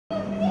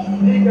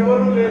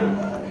నీకెవరూ లేరు.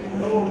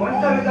 నువ్వు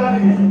ఒంటరి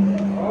దానివి.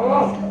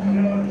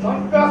 నేను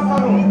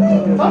చంపేస్తాను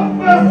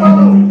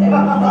చంపేస్తాను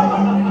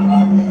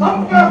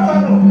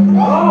చంపేస్తాను.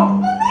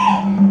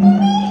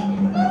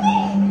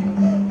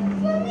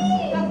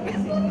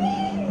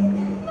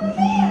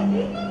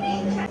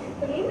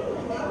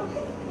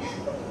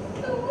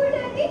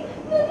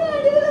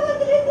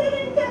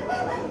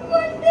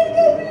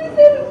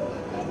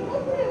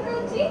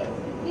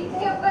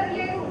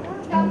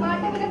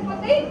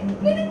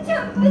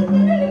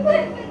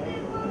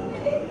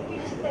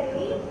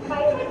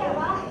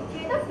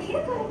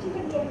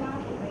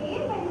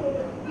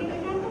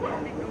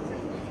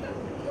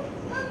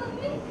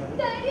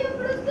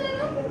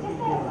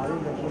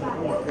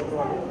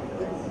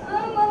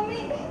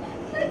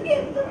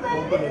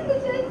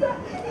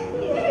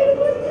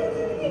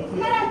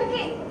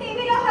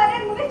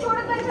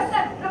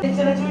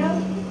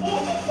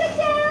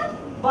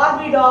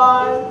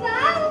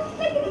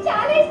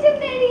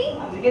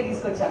 అందుకే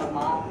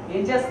తీసుకొచ్చానమ్మా.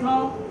 ఏం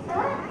చేస్తున్నావు?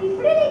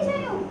 ఇప్పుడే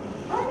లేచాను.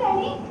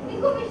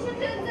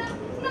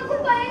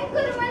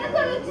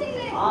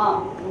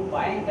 నువ్వు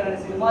భయంకరమైన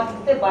సినిమా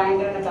చూస్తే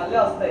భయంకరమైన కళ్ళే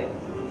వస్తాయి.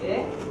 ఏ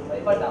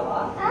భయపడ్డావా?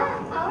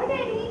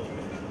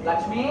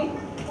 లక్ష్మి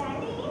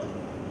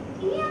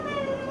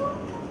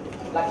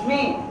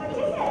లక్ష్మి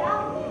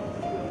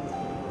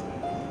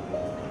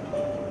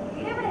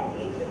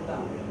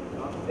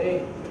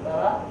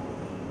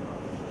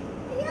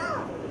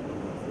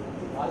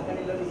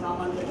బాల్కనీలోని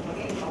సామాన్లు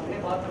పెట్టుకొని అప్పుడే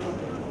బాత్రూమ్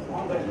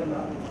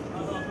పెట్టుకుందా.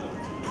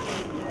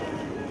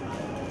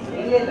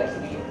 ఏం లేదు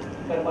లక్ష్మి,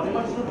 ఇక్కడ పని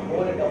మనుషులు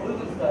బోలే డబ్బులు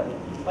చూస్తారు.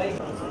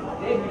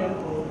 అదే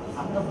వీడనుకో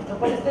అంత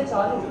బుద్ధపడిస్తే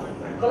చాలు,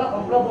 కుక్కలా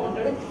కొంపలో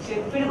బాగుంటాడు,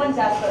 చెప్పిన పని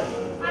చేస్తాడు.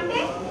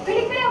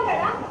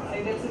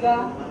 తెలుసుగా,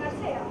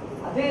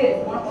 అదే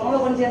మన పొలంలో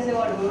పని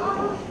చేసేవాడు.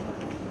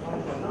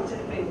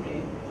 చనిపోయింది.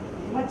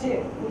 ఈ మధ్య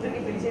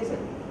కూతురికి పెళ్లి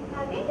చేశాడు.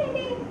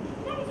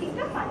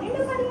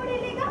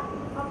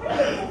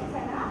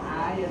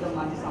 ఏదో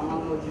మంచి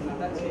సంబంధం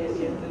వచ్చిందంట,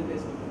 చేతులు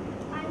వేసుకుంటాడు.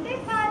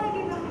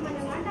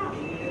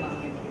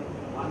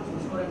 వాళ్ళు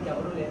చూసుకోవడానికి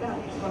ఎవరు లేక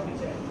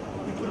పంపించాడు.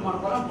 ఇప్పుడు మన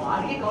పొలం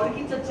వాడికి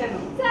కౌడికి వచ్చాను.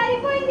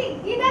 సరిపోయింది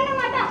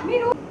ఇదన్నమాట.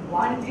 మీరు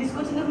వాడిని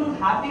తీసుకొచ్చినందుకు నువ్వు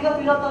హ్యాపీగా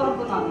ఫీల్ అవుతావు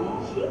అనుకున్నాను.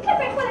 ఇంట్లో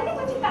పెట్టుకోవాలంటే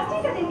కొంచెం కష్టం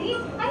కదండి.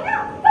 అయినా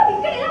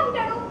ఇక్కడ ఎలా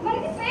ఉంటాడు,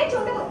 మనకి స్వేచ్ఛ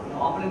ఉండదు.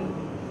 లోపల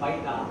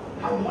బయట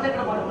మూడు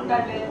ఎక్కడ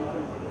పడుకుంటాడులే.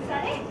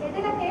 సరే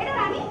ఏదైనా తేడా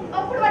రాని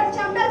అప్పుడు వాడిని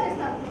చంపాలు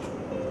చేస్తాను.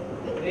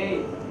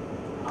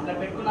 అక్కడ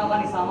పెట్టుకున్నావా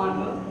నీ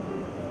సామాన్లు?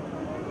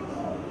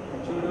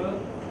 చూడు,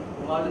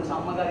 వాళ్ళు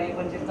అమ్మగారు ఏ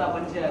పని చేస్తే ఆ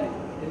పని చేయాలి,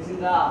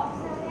 తెలిసిందా?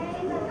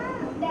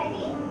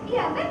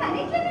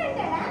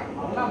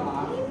 అవునమ్మా.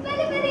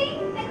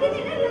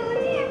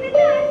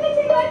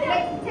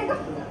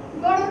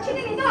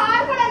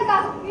 ఆడుకోవడానికి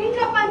కాదు,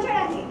 ఇంట్లో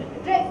పంచడానికి.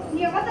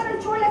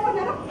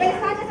 చూడలేకున్నాను.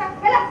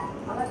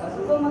 అలా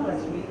కసుకోమ్మా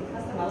లక్ష్మి,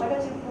 కాస్త నల్లగా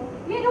చెప్పు.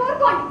 మీరు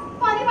ఊరుకోండి.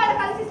 పని వాళ్ళు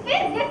కలిసిస్తే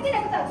నెత్తి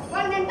నెక్కుతారు.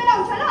 వాళ్ళని ఎంతలో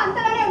ఉంచాలో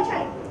అంతలోనే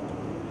ఉంచాలి.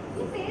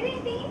 మీ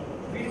పేరేంటి?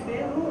 వీడి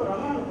పేరు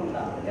రమణ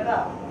అనుకుంటా. లేదా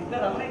ఇక్కడ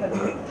రమణే కదా.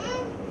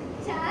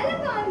 చాలా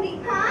బాగుంది.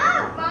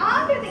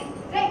 బాగుంటుంది.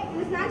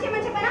 నువ్వు స్నానం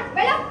చేయమని చెప్పానా?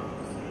 వెళ్ళా.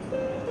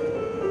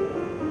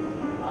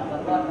 ఆ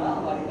తర్వాత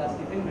వాడికి ఆ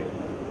టిఫిన్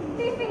పెట్టారు.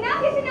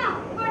 టిఫినా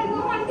వాడి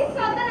మొహానికి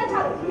శ్రద్ధ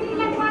చాలు. మీరు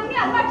ఇలాంటి వాడిని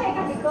అలవాటు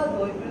చేయకండి.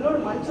 పిల్లోడు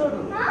మంచోడు.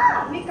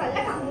 మీ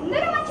కళ్ళకి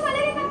అందరూ మంచి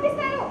వాళ్ళనే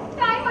కనిపిస్తారు.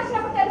 టైం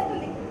వచ్చినప్పుడు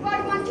తెలుస్తుంది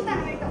వాడు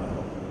మంచితనం ఏంటో.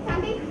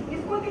 సందీ, నీ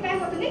స్కూల్ కి టైం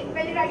అవుతుంది,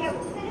 వెళ్ళి రెడీ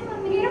అవ్వు.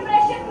 మీరు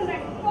ఫ్రెష్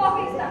చేసుకుంటాడు,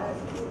 కాఫీ ఇస్తాను.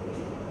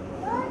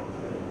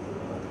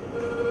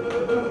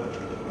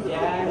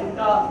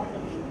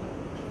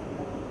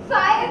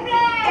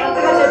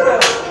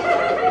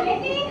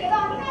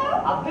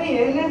 అబ్బాయి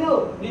ఏం లేదు,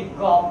 నీ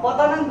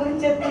గొప్పతనం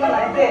గురించి చెప్తున్నాను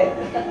అయితే.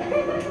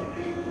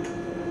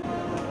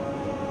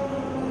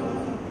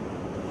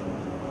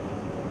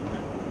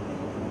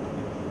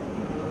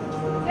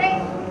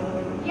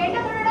 ఎండ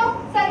తుడడం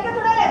సరిగ్గా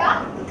తుడలేదా?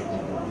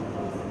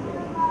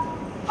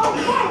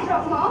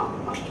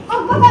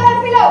 అమ్మ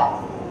కలర్ పిల్లవు.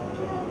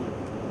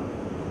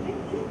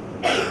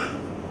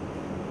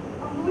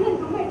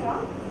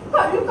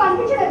 కళ్ళు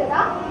కనిపించడం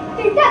లేదా?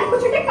 తింటానికి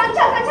కూర్చుంటే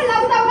కంచాలు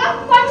లాగుతావుగా,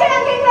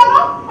 పంచడానికి ఏం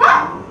రావు?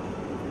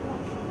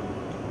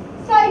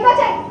 సరిగ్గా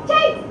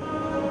చెయ్యి.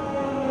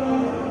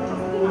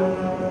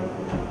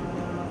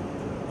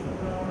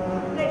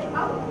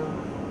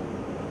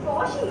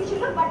 వాషింగ్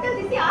మిషన్ లో బట్టలు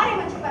తీసి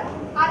ఆరేమని చెప్పాను.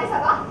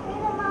 ఆరేసావా?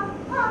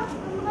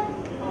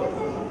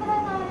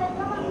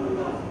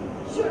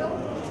 చూడు,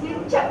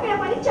 నేను చెప్పిన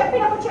పని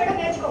చెప్పినప్పుడు చేయడం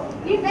నేర్చుకో.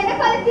 నీ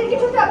వెనకాల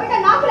తిరిగి చూస్తే అప్పటికే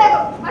నాకు లేదు.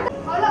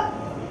 అలా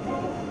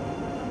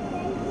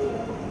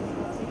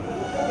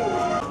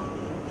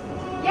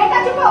ఏంటా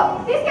చెప్పు,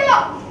 తీసుకెళ్ళు.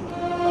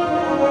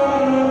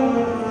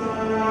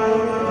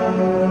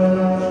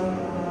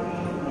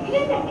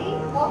 మీరేంటండి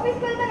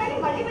ఆఫీస్కి వెళ్తానని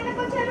మళ్ళీ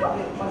వెనక్కి వచ్చారు?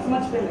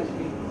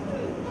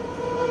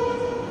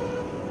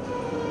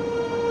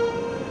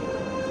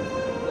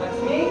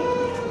 లక్ష్మి,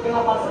 ఇక్కడ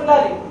నా పర్సు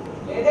ఉండాలి.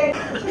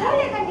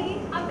 చూడలేదండి,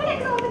 అక్కడ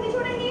ఎక్కడ ఉంటుంది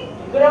చూడండి.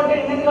 ఇక్కడే ఉంటే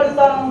ఎందుకు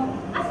కలుస్తాను?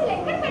 అసలు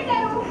ఎక్కడ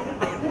పెట్టారు?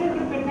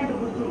 పెట్టినట్టు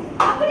గుర్తు.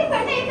 అక్కడి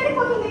పెట్ట ఎక్కడికి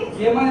పోతుంది?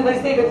 ఏమైనా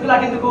వస్తే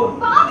వెతుకులాటెందుకు?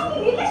 బావికి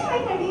నిర్లక్ష్యం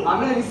నా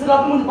మీద విసురు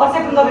రాకముందు బస్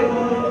ఎక్కడుందా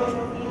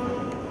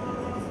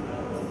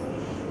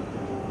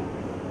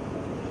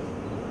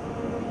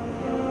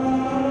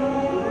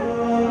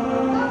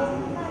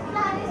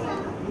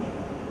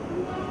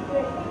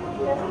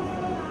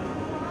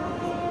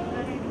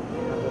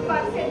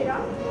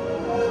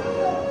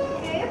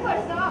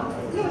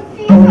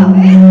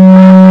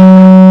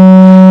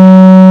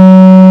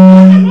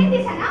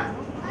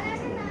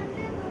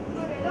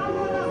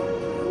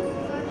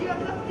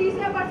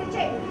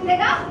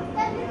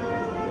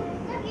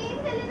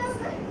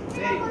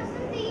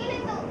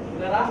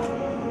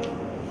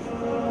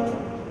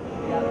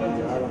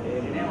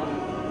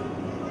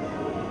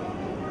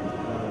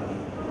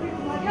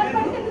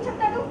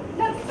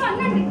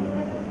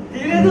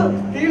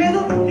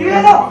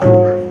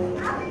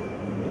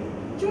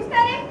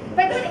చూస్తానే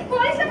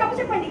పోలీసులకు కప్పు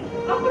చెప్పండి,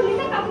 అప్పుడు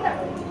నిజం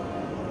కప్పుతాడు.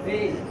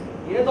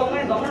 ఏ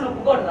దొంగ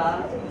నొప్పుకోడరా,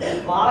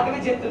 వాళ్ళకనే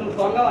చెప్తు నువ్వు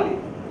దొంగవని.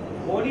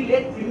 పోనీలే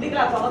తిండికి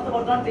ఆ సమస్త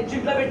పడుతున్నాను తెచ్చి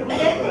ఇంట్లో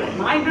పెట్టుకుంటే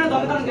మా ఇంట్లో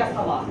దొంగతనం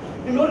చేస్తావా?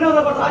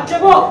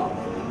 చెప్పు.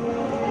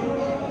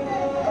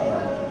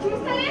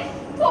 చూస్తానే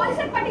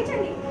పోలీసులకు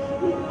పట్టించండి,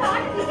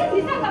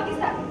 నిజం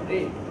కప్పిస్తాడు.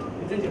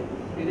 నిజం చెప్పు,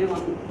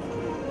 నేనేమన్నా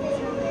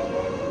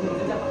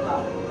నిజం చెప్పా,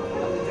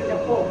 నిజం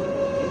చెప్పు.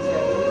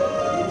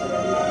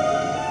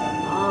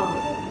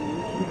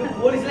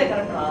 పోలీసులే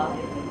కరెక్టరా,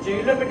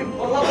 జైల్లో పెట్టి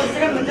పొల్లా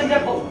వచ్చి నిజం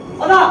చెప్పు.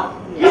 అదా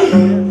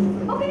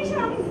ఒక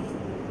నిమిషం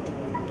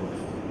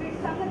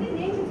సంగతి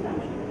నేను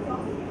చూస్తాను.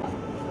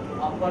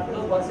 అప్పట్లో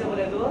బస్సు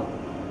ఇవ్వలేదు,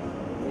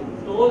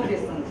 టోల్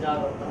చేస్తాను,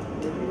 జాగ్రత్త.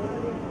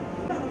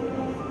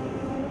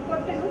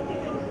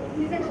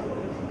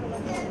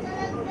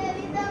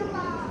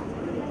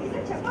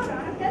 నిజం చెప్పరా,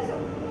 నాకు తెలుసు.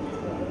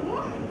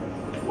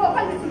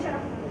 మోకాలు మీద కూర్చోరా,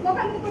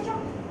 మోకాలు మీద కూర్చో,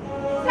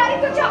 సరే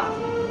కూర్చో,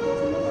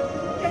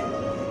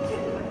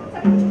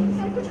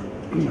 సరే కూర్చో.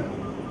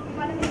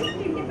 మనం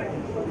తిండి పెట్టు,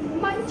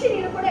 మంచి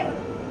నీళ్ళు కూడా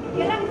ఇవ్వదు.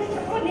 ఎలా నిజం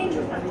చెప్పో నేను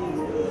చూస్తాను.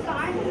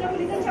 సాయంత్రం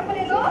నిజం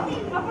చెప్పలేదు,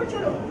 అప్పుడు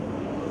చూడు.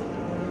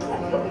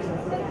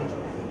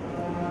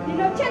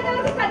 నేను వచ్చేంత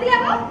వరకు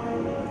కదిలేవా?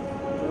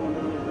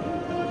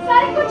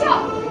 సరే కూర్చో.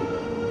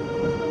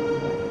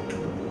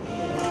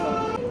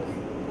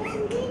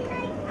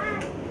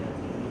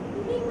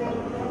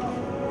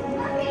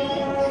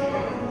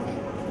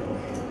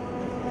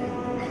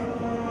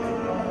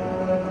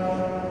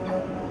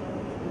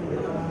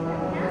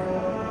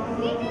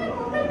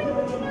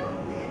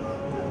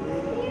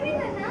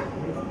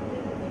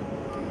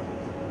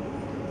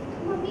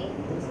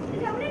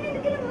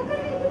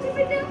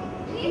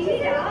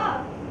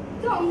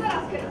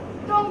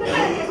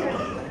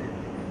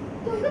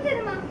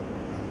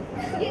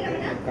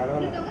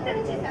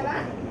 దొంగతనం చేసావా?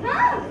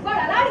 వాడు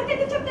అలా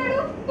అడిగితే చెప్తాడు.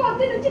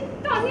 పొద్దు నుంచి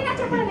తన్నినా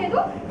చెప్పడం లేదు,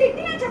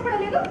 తిట్టినా చెప్పడం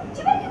లేదు,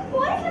 చివరికి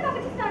పోలీసులకు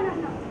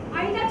అప్పగిస్తానన్నా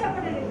అయినా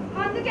చెప్పడం లేదు.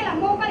 అందుకే ఇలా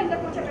మోకాలు ఇంత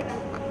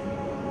కూర్చోబెట్టాను.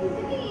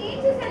 ఇంతకీ ఏం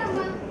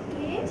చూసానమ్మా?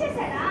 ఏం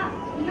చేశాడా?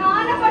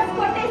 నాన్న పట్టు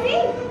కొట్టేసి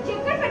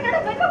చిక్కడి పెట్టాడు.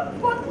 వెనక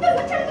పొద్దు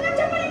వచ్చాడుగా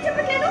చెప్పని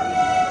చెప్పట్లేదు.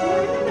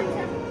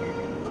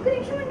 ఒక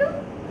నిమిషం ఉండు.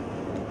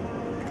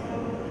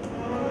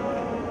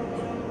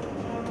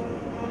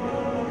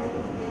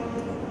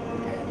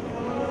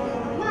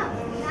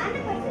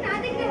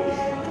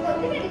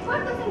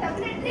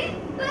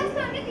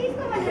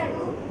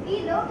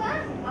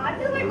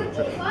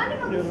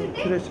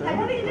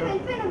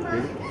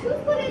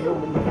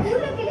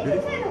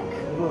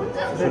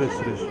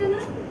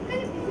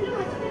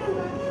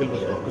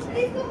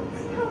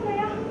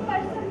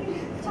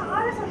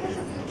 చాలా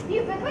సంతోషం. ఈ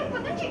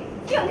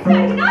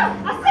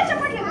అస్సలు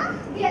చెప్పట్లేవా?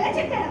 ఎలా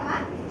చెప్పారా?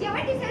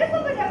 ఎవరికి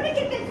సరిపోదు,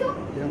 ఎవరికి తెలుసు?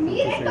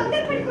 మీరే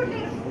తొందర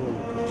పడుకుంటారు.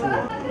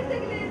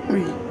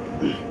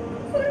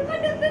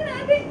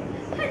 నాదే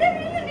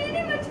హడావిడిలో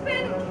నేనే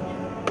మర్చిపోయాను.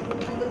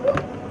 అందుకు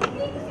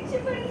నీకు శిక్ష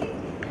పడింది.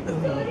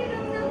 సారీ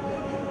రమణ.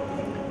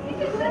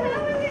 ఇక్కడ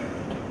రావాలి.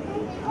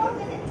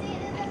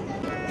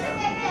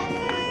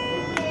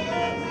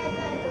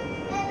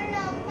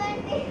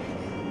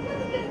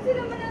 నాకు తెలుసు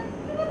రమణ,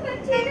 నువ్వు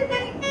పని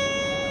చేయలేదని.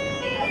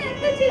 నేనే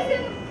అంతా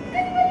చేశాను.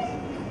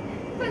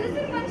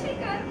 వలసిన మనిషి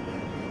కాదు.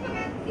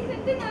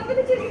 ఇదంతా నా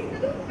వల్ల జరిగింది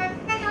కదా.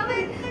 నా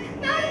వల్ల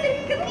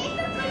జరిగింది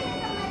కదా.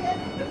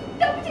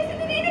 తప్పు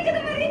చేసింది నేనే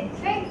కదా మరి.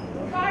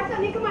 వాడితో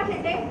నీకు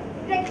మాట్లాడితే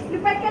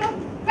నువ్వు బయటకెళ్ళు.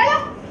 వెళ్ళ.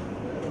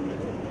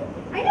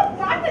 అయినా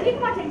వాడితో నీకు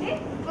మాట్లాడితే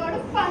వాడు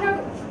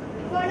పనడు.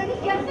 వాడిని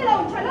ఎంతలో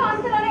ఉంచాలో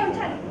అంతలోనే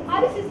ఉంచాలి.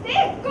 ఆలోచిస్తే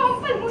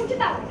కొంపలు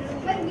ముంచుతారు.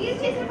 మరి మీరు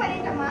చేసిన పని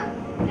ఏంటమ్మా?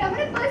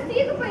 ఎవరి బస్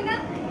తీయకపోయినా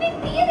నేను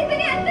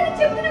తీయలేదని అందరూ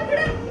చెప్తున్నా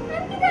కూడా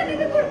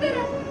అంతేదాన్ని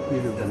కొడతారా?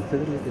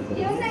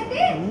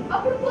 ఏమైతే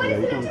అప్పుడు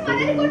పోలీసులు వచ్చి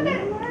మనల్ని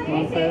కొట్టారు.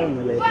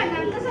 వాడిని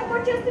అంత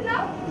సపోర్ట్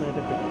చేస్తున్నావు?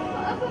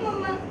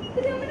 పాపమమ్మ,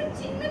 రమణ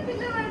చిన్న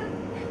పిల్లవాడు.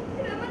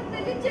 రమణ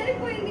తల్లి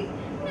చనిపోయింది,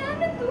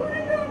 నాన్న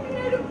దూరంగా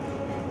ఉంటున్నాడు.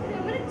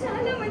 రమణ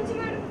చాలా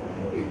మంచివాడు.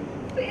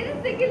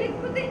 పేరెంట్స్ దగ్గర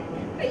లేకపోతే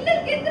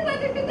పిల్లలకి ఎంత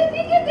బాధ ఉంటుందో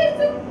నీకే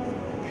తెలుసు.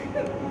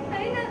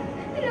 అయినా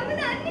రమణ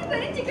అన్ని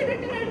భరించి ఇక్కడ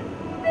ఉంటున్నాడు.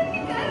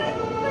 దానికి కారణం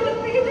వాళ్ళ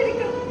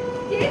పేదరికం.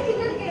 ఏ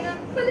పిల్లలకైనా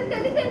వాళ్ళ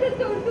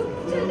తల్లిదండ్రులతో ఉంటూ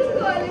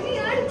చదువుకోవాలని,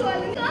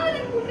 ఆడుకోవాలని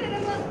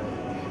కావాలనుకుంటారమ్మా.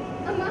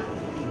 అమ్మా,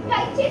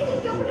 దయచేసి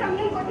ఇంకొకటి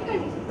రమణని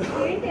కొట్టకండి.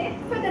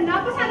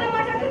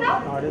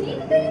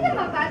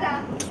 కాదా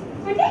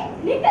అంటే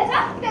నీకు తెలుసా?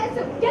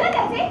 తెలుసు. ఎలా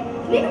తెలిసే?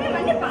 నీకు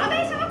మేమన్నీ బాగా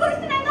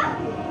సమకూరుస్తున్నాగా.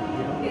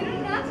 మీరు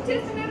నాకు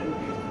చేస్తున్నారు.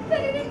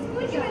 కానీ నేను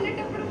స్కూల్కి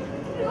వెళ్ళేటప్పుడు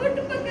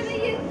రోడ్డు పక్కన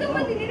ఎంతో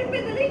మంది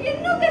నిరుపేదలు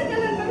ఎన్నో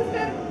కష్టాలు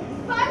అనుభవిస్తారు.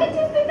 వాళ్ళు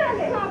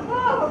చూస్తుంటారు. అబ్బో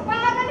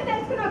బాగానే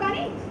తెలుసుకున్నావు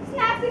కానీ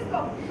స్నాక్స్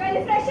తీసుకో.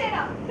 వెళ్ళి ఫ్రెష్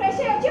అయ్యా.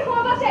 ఫ్రెష్ అయ్యి వచ్చి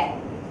హోంవర్క్ చేయి.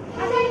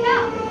 అదేనా?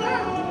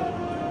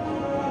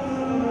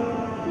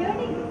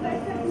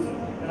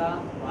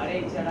 వాడే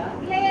ఇచ్చాడా?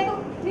 లేదు,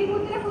 నీ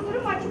ముద్దుల కూతురు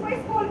మర్చిపోయి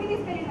స్కూల్కి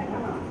తీసుకెళ్ళినట్ట.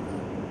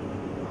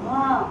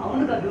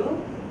 అవును కదూ,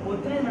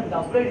 పొద్దునే నన్ను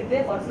డబ్బులు అడిగితే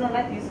పర్సులు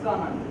ఉన్నాయి తీసుకో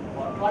అన్నాను.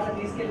 పొరపాటు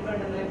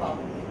తీసుకెళ్ళిపోయింది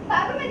పాపం.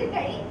 పాపం ఎందుకు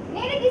డాడీ?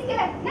 నేనే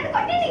తీసుకెళ్ళాను. నన్ను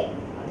కొట్టండి.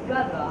 అది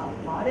కాదురా,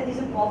 వాడే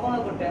తీసిన కోపంలో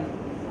కొట్టాను.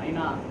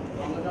 అయినా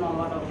దొంగతనం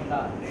అలవాటు అవ్వకుండా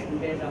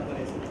 2 డబ్బులు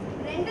వేసి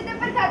 2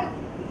 దెబ్బలు కాదు,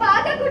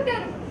 బాగా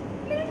కొట్టారు.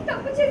 మీరు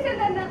తప్పు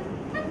చేశారన్నా.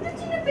 అంత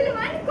చిన్న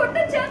పిల్లవాడిని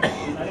కొట్టొచ్చా?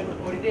 సరే ఇప్పుడు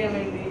కొడితే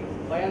ఏమైంది?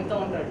 భయంతో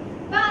ఉంటాడు.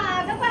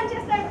 బాగా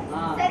పనిచేస్తాడు.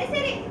 సరే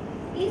సరే,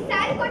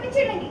 ఈసారి కొట్టి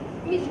చూడండి.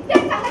 మీ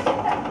ఇద్దరు సంగతి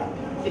చెప్తాను.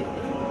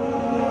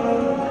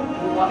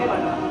 నువ్వు బాగా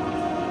పడ్డా.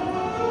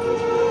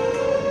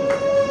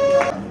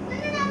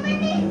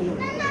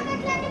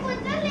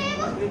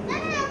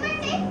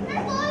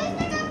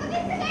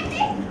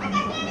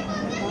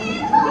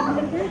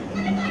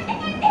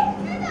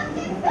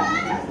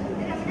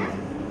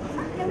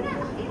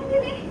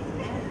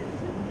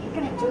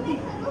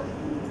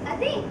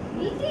 అదే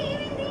నీకే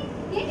ఏమైంది?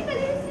 ఏంటి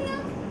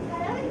కలిగిస్తున్నావు?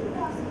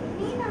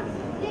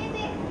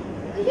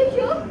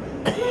 అయ్యో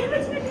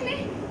వచ్చినట్టునే.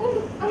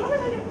 అమ్మగా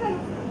చెప్తాను.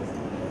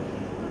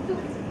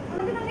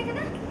 అందుకనే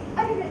కదా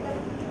అది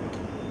వెళ్తాను.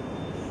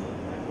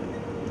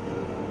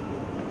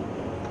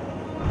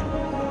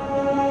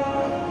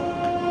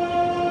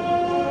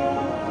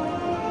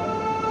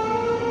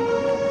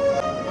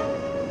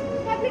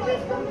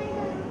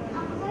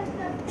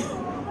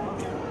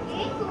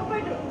 ఏం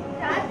కోపడు.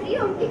 రాత్రి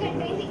 1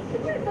 గంట అయింది.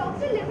 ఇప్పుడు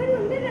డాక్టర్లు ఎవరు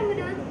ఉండరు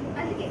రమణ.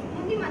 అందుకే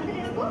ముందు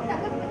మందులకు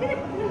తగ్గకపోతే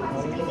రేపు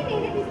హాస్పిటల్కి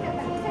నేనే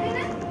తీసుకెళ్తాను.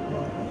 సరేనా?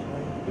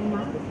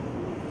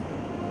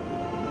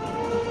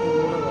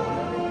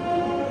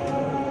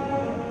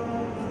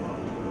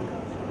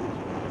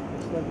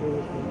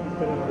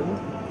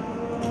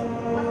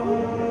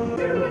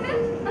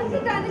 అంత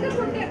దానిగా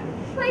కొట్టారు.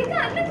 పైగా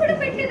అన్నం కూడా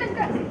పెట్టలేదంట.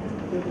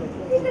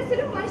 ఇది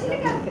అసలు మనుషులు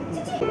కాదు.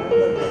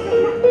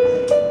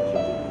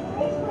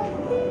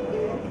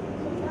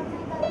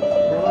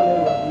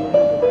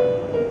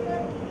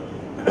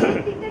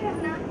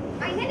 తింటారన్నా.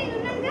 అయినా నేను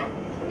ఉన్నానుగా.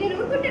 నేను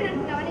ఊరుకుంటాను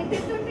అనుకున్నావా? నేను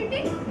తెస్తుంటుంటే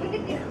ముందు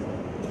తిను.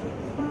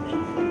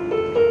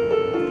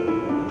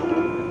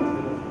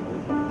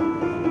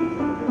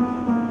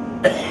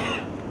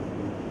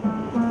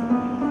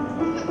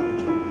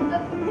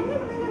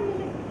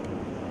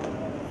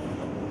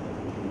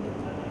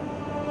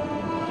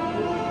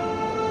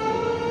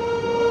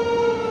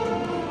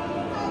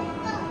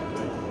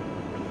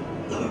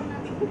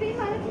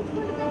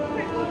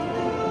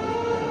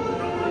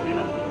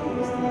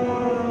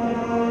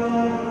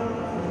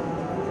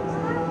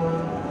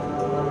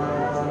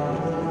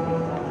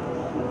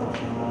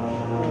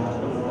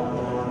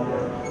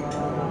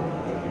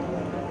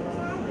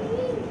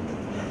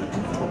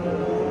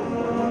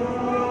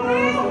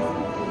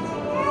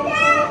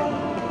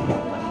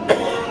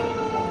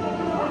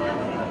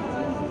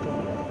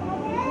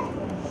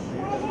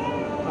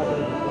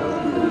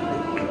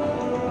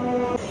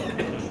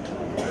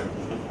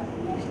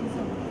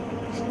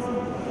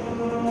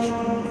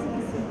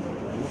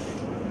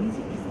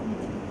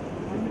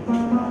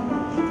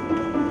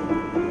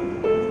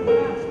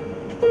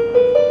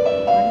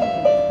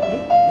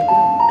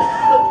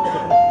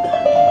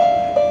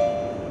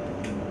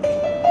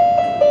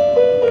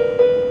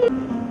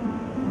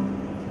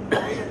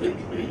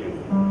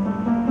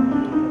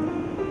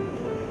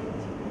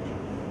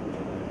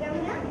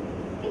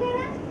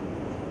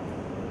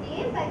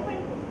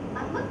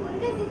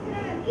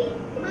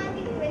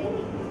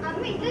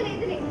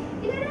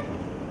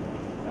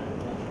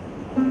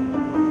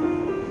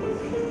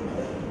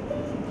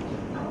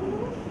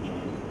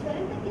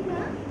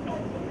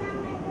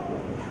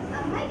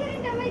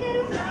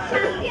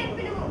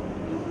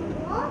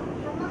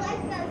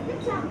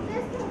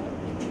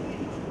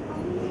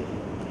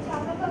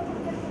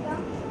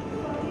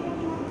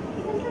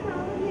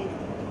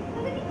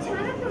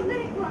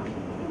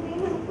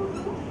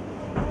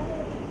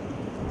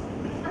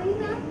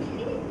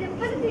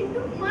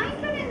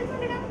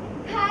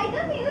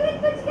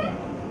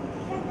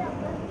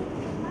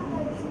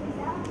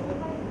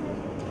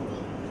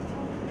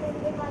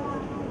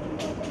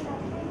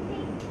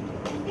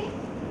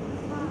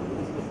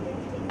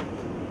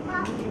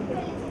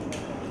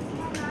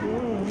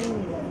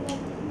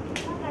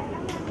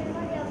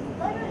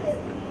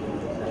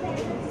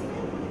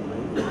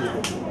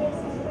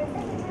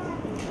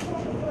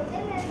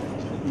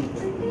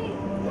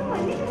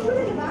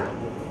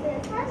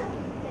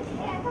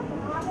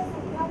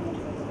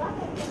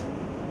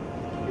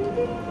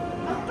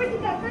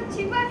 అప్పటిదాకా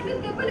చివాట్లు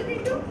దెబ్బలు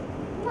తింటూ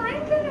మా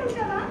ఇంట్లోనే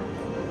ఉంటావా?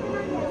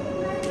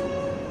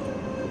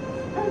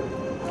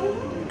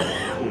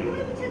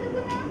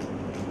 చదువుకున్నా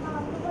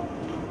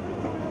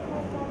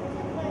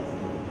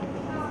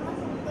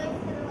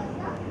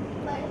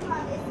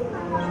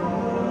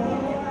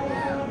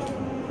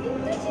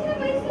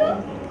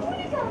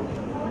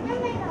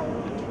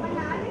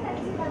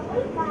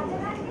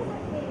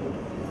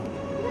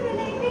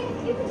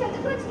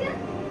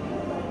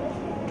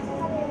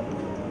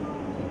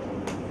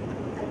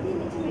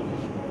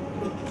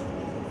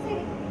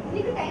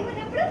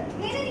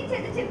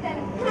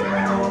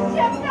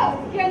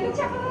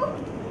చెప్పవు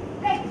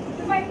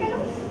బయటకెళ్ళు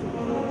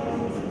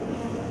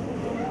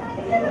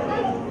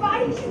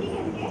వాడి విషయం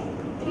నీకెందుకే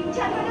నేను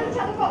చదవడం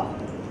చదువుకో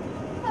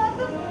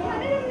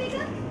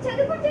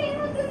చదువుకుంటే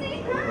ఏమవుతుంది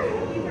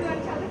ఇప్పుడు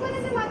వాడు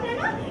చదువుకునేది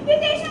మాత్రాన ఈ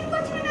దేశానికి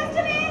వచ్చిన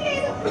నష్టమే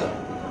లేదు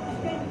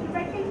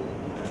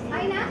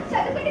అయినా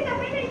చదువుకుంటే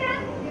తప్పేంట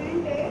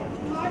ఏంటే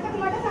మాటకు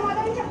మాట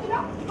సమాధానం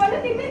చెప్తున్నావు వాళ్ళు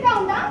తిమ్మిగా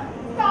ఉందా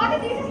కాదు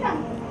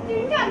తీసేస్తాను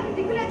తింటానికి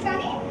దిగులేదు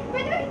కానీ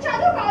పెద్దకి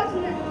చదువు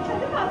కావాల్సిందట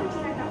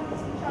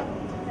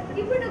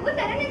ఇప్పుడు నువ్వు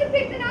తనని ఎందుకు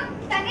పెడుతున్నా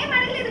తనేం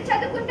అడగలేదు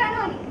చదువుకుంటాను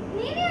అని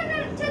నేనే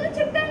అన్నాను చదువు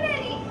చెప్తానులే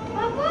అని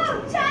అబ్బో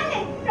చాలే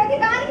ప్రతి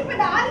దానికి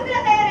పెద్ద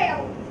ఆరుదలా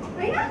తయారయ్యావు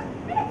అయినా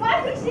నేను వాళ్ళ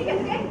గురించి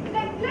నీకెందుకే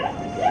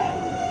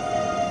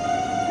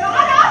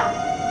రారా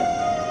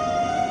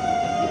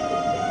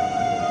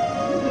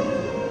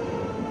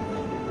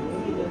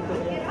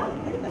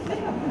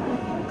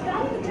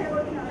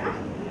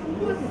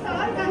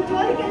ఇంకోసారి దాని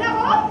జోలికి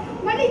వెళ్ళావో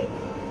మళ్ళీ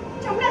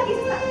చమడా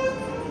తీస్తా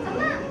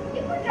అమ్మా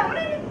ఇప్పుడు రమణ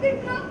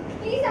తింటున్నావు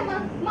ప్లీజ్ అమ్మా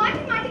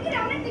మాటికి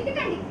రమణ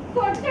తిట్టకండి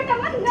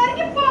కొట్టటమ్మా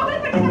నరికి పోగలు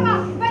పెట్టటమ్మా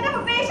పెద్ద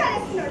వేషాలు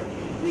వేస్తున్నాడు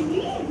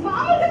వీడిని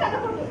మామూలుగా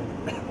తగ్గకూడదు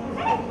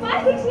అరే వాళ్ళ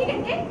గురించి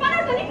నీకంటే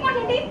పనులతో నీకు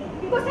మాట్లాడి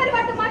ఇంకోసారి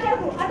వాటితో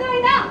మాట్లాడకు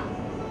అర్థమైందా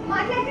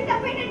మాట్లాడితే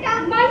తప్పేంటంట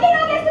మళ్ళీ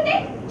నవ్వేస్తుంది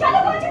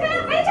చదువుకోవచ్చు కదా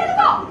వెళ్ళి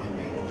చదువుకో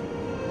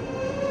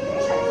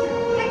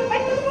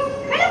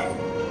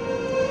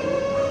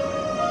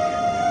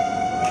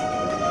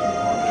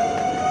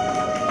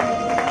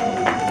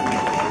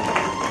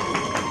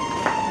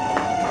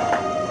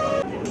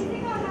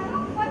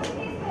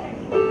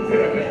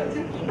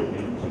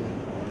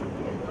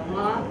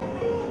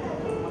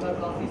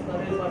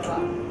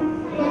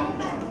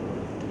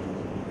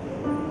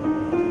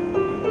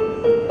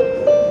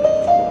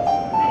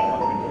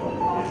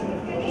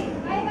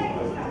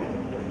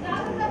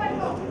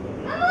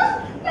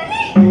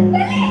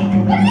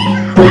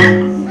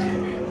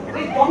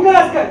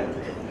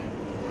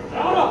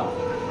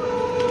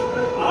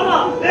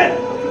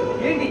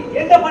ఏంటి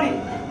ఏంటో పని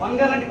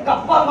బంగారాన్ని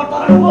కప్పాలు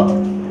పట్టారా నువ్వు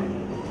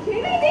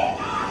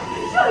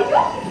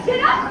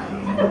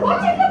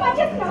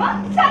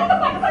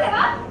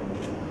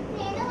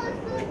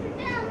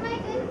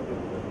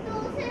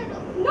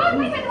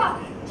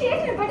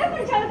చేసిన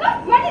బట్టలు చదువుకో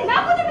మళ్ళీ నా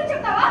కూతురు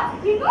చెప్తావా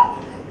నీకు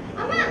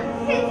అమ్మా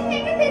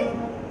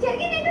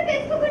జరిగిందేంటో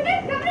తెలుసుకోకుండా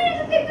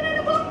గమనించు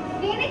తిరుగుతున్నా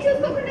నేనే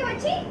చూసుకోకుండా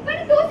వచ్చి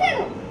వాడిని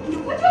తోసాను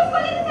నువ్వు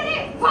చూసుకోలేదు సరే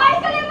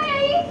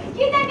వాడికలేమయ్యాయి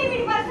ఇదండి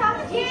వీడి వరస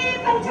ఏ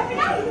పని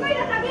చెప్పినా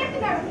ఇలా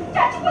తగిలేస్తున్నాడు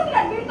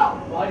చచ్చిపోతున్నాడు వీడితో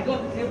వాడితో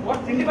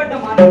తిండి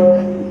పెట్టమ్మా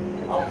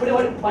అప్పుడే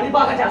వాడి పని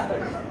బాగా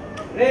చేస్తాడు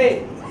రే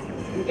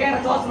ఇంకేనా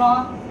చూస్తున్నావు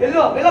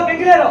వెళ్ళు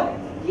పెంకిలేరు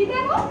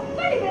ఇదేమో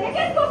వాడి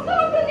వెనకేసుకొస్తూ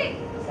ఉంటుంది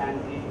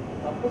శాంతి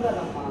తప్పు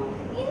కదమ్మా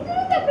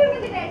ఇందులో తప్పే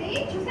ఉంది డాడీ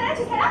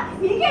చూసారా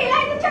మీకే ఇలా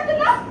ఎందుకు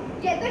చెప్తున్నా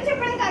ఏదో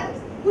చెప్పడం కాదు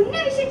ఉన్న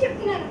విషయం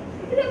చెప్తున్నాను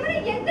రమణ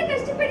ఎంత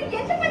కష్టపడి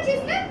ఎంత పని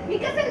చేసినా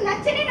మీకు అసలు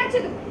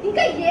నచ్చదు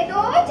ఇంకా ఏదో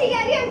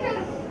చెయ్యాలి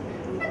అంటారు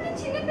అంత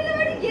చిన్న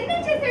పిల్లవాడు ఎన్నో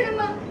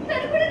చేశాడమ్మా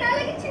తను కూడా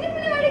నాలాగే చిన్న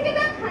పిల్లవాడు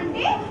కదా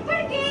అంటే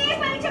వాడికి ఏ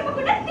పని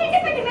చెప్పకుండా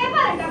తిండి పెట్టి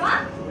వేపాలంటావా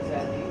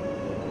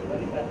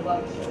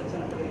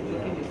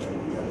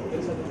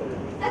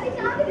అది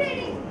కాదు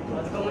డాడీ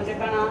చదువుకోమని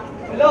చెప్పానా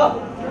వెళ్ళు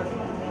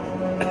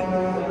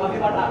కాఫీ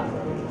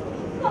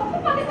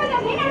పట్ట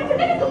నేను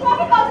అనుకుంటే నీకు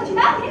కాఫీ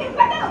కావాల్సిందా నేను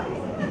పెట్టను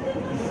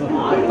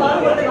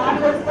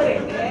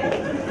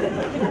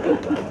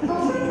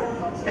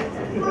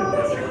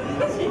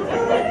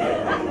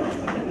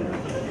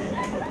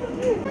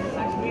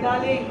లక్ష్మీ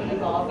డార్లింగ్ కొంచెం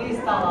కాఫీ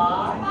ఇస్తావా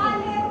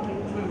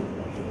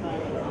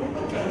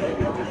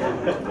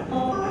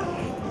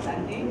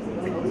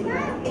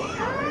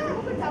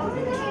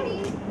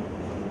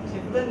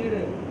చెప్తాను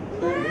చూడు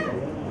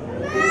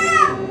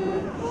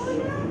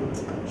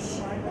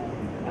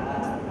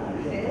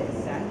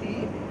శాంతి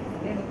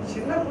నేను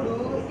చిన్నప్పుడు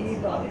ఈ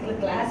టాపిక్ లో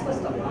క్లాస్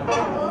ఫస్ట్ అమ్మా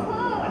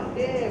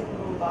అంటే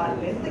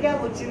వాళ్ళు ఎంత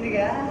గ్యాప్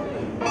వచ్చిందిగా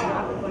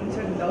నాకు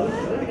కొంచెం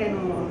డౌట్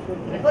నేను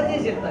రిఫర్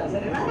చేసి చెప్తాను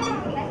సరేనా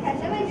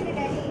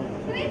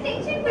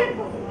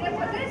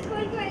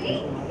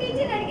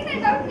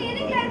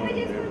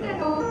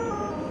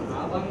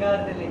నా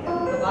బంగారు తల్లి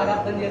ఎంత బాగా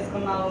అర్థం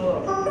చేసుకున్నావు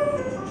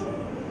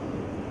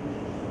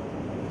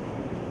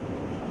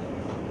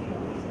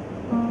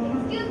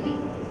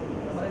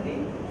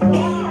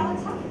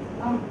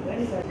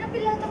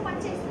పిల్లలతో పని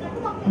చేస్తున్నట్టు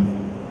మాకు తెలుసు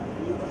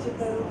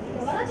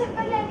ఎవరో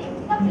చెప్పలేండి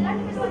మా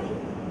పిల్లాన్ని పిలవండి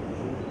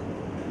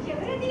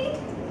ఎవరది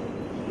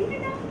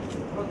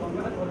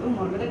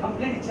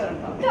కంప్లైంట్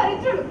ఇచ్చారంట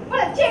దరిద్రుడు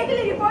వాళ్ళ చేతులు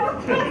ఇరిపోను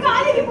వాళ్ళ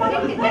కాలు ఇరిపోను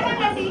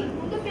ఇద్దరండి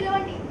ముందు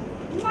పిలవండి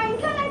మా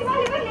ఇంట్లో లాంటి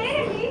వాళ్ళు ఎవరు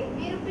లేరండి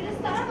మీరు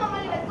పిలుస్తారా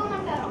మమ్మల్ని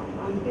వెతుకోమంటారా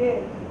అంటే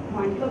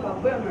మా ఇంట్లో ఒక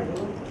అబ్బాయి ఉన్నాడు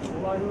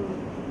వాడు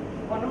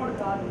పన్నవాడు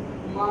కాదు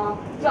మా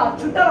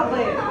చుట్టాలు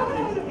అబ్బాయి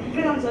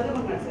ఇక్కడ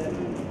చదువుకుంటున్నాడు సార్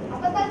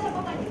అబద్ధాలు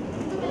చెప్పకండి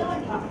ముందు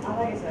పిలవండి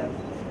అలాగే సార్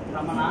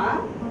రమణ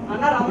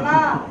అన్న రమణ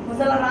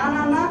ముసలా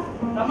రాన్న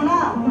రమణ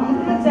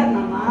అమ్ముకుని వచ్చారు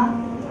నాన్న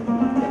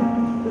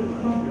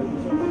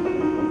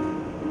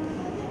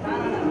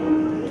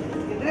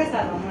ఇద్దరే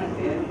సార్ రమణ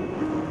అంటే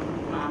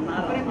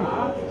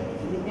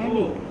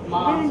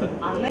మా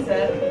అన్నయ్య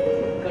సార్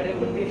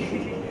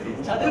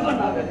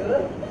అన్నావు కదా,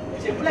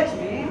 చెప్పు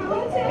లక్ష్మి.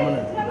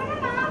 రమణ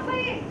మా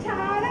అబ్బాయి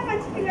చాలా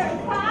మంచి పిల్లాడు,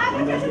 బాగా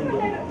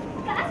చదువుకుంటాడు.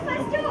 Class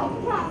first.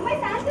 మా అమ్మాయి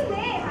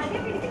శాంతులే, అదే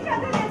వీడికి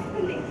చదువు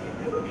నేర్చుకుంది.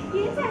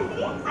 ఏం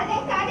శాంతి? అదే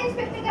కాలేజ్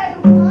ఇన్స్పెక్టర్ గారు.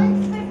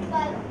 ఇన్స్పెక్టర్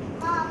గారు,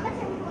 మా అమ్మ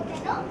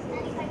చనిపోతేనో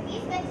నన్ను ఇక్కడ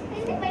తీసుకొచ్చి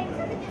పిల్లి బయట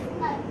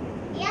చదివిస్తున్నారు.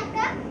 ఈ అక్క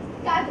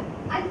కాదు,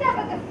 అంతే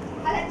అబద్ధం.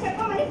 అలా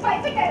చెప్పమని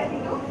భయపెట్టారు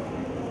మీరు.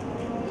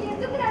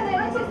 ఎందుకు నన్ను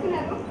ఎలా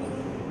చేస్తున్నారు?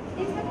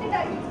 ఇన్స్పెక్టర్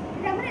గారు,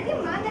 రమణది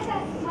మా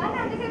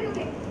నాన్నగారు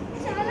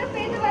చాలా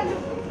పేదవాళ్ళు.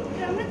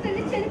 రమణ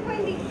తల్లి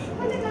చనిపోయింది.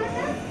 మన నాన్న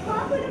మా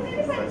పొలం మీద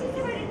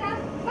పనిచేసేవాడట.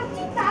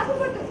 వచ్చి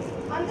తాగుబోతు.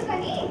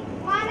 అందుకని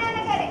మా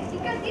నాన్నగారే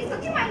ఇక్కడ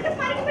తీసుకొచ్చి మా ఇంట్లో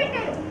పనికి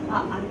పెట్టాడు.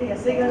 అంటే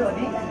ఎస్ఐ గారు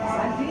అని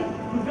శాంతి,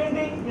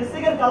 నువ్వేంటి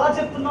ఎస్ఐ గారికి అలా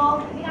చెప్తున్నావు?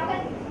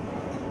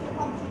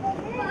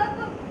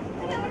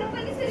 రమణ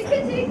పని సరిగ్గా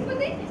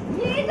చేయకపోతే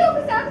ఏదో ఒక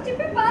సాకు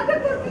చెప్పి బాగా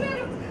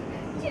కొడుతున్నారు.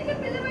 చిన్న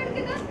పిల్లవాడు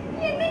కదా,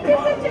 ఎన్ని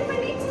చేస్తారు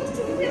చెప్పండి.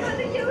 చూసే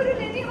వాళ్ళు ఎవరు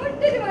లేని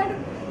ఒంటరి వాడు.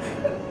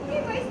 ఈ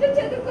వయసులో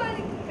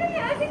చదువుకోవాలి, కానీ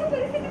ఆర్థిక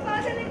పరిస్థితి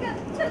బాగాలేక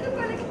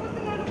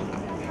చదువుకోలేకపోతున్నాడు.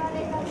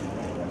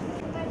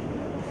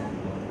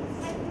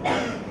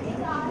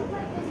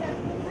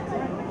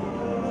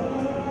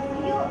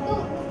 అయ్యో,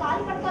 నువ్వు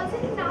కాలు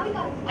పట్టుకోవాల్సింది నావి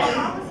కాదు,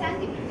 బాబు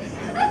శాంతి.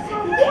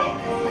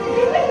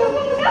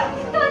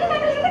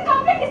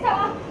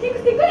 నీకు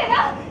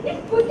సిగ్గులేదా?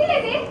 నీకు బుద్ధి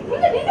లేదే?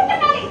 ముందు నిన్ను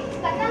కట్టాలి.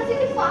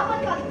 కట్టాల్సింది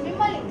పాపని కాదు,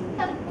 మిమ్మల్ని.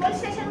 తను పోలీస్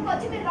స్టేషన్కి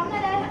వచ్చి మీరు రమణ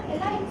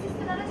ఎలా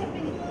హింసిస్తున్నారో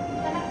చెప్పింది.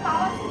 తనకు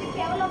కావాల్సింది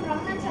కేవలం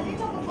రమణ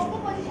చదివించి ఒక గొప్ప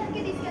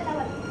పొజిషన్కి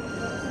తీసుకెళ్ళవాలి.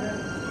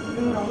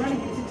 మేము రమణాన్ని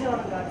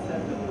హింసించేవాళ్ళం కాదు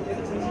సార్,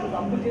 ఏదో చిన్న చిన్న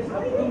తప్పులు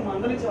చేసినప్పుడు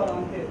మందలించేవాళ్ళం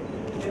అంతే.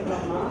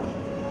 రమణ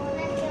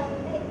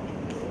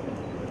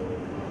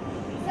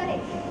సరే,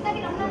 ఇంతకీ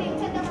రమణని ఏం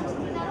చేద్దాం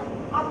అనుకుంటున్నారు?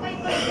 అబ్బాయి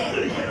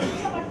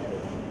శిక్ష పడుతుంది.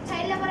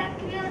 చైల్డ్ లేబర్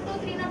యాక్ట్ 302,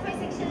 305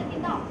 సెక్షన్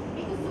కింద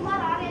మీకు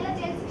సుమారు 6 ఏళ్ల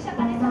జైలు శిక్ష,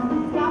 కనీసం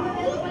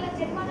 50,000 రూపాయల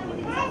జరిమానా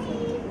విధించాలి.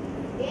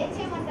 ఏం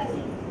చేయమంటారు?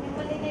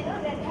 మిమ్మల్ని నేను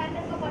రెడ్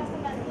హ్యాండెడ్ గా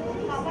పట్టుకున్నాను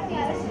కాబట్టి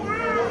అరెస్ట్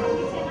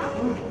చేసేనా?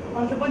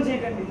 అంత పని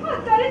చేయకండి.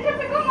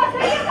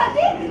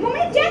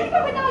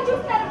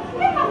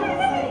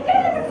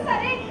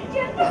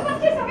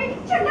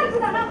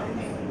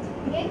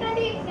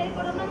 ఏంటండి నేను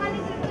ఇక్కడ ఉన్న మంది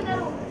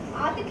తిరుగుతున్నారు?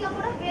 ఆర్థికలో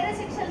కూడా వేరే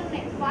సెక్షన్లు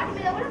ఉన్నాయి, వాటి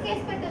మీద కూడా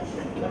కేసు పెట్టచ్చు.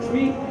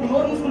 లక్ష్మి,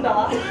 నోరు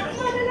మూసుకుంటావా?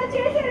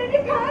 చేశారండి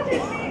కాదు.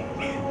 సరే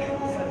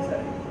సరే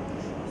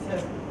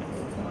సరే,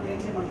 ఏం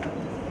చేయమంటారు?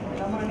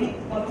 రమణని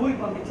వాళ్ళ ఊరికి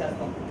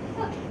పంపించేస్తాం.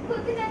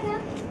 పొద్దున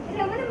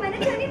రమణ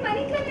మనతోని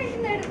పనికిలోనే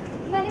అంటున్నాడు.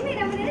 మనమే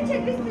రమణని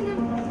చదివిస్తున్నాం.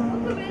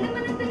 ఒకవేళ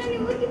మనం తనని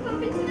ఊరికి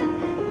పంపించినా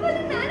వాళ్ళ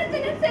నాన్న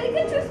తనని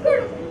సరిగ్గా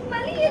చూసుకోడు.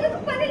 మళ్ళీ ఏదో ఒక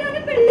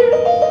పనిలోనే పెడతాడు.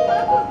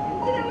 పాపం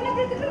రమణ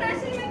బ్రతుకు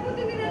నాశనం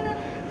అయిపోతుంది.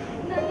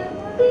 నాన్న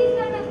ప్లీజ్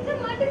నాన్న, అంత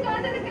మాట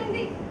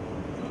కాదనకండి.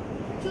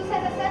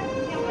 చూసారా సార్,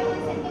 మీ అమ్మాయి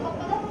మనసు ఎంత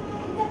గొప్పదో.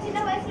 ఇంత చిన్న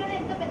వయసులోనే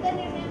ఎంత పెద్ద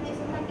నిర్ణయం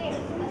తీసుకుందంటే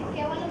అది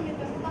కేవలం మీ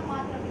పెంపకం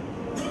మాత్రమే.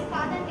 మీరు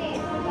కాదంటే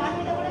దాని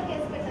మీద కూడా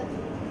కేసు పెట్టచ్చు.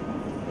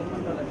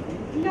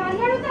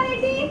 నాన్న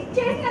అడుగుతారేంటి?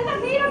 చేసినంత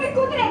మీరు మీ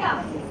కూతురేగా.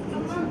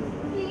 అమ్మా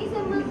ప్లీజ్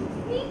అమ్మా,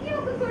 నీకే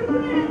ఒక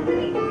కొడుకున్నాడు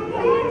అనుకుని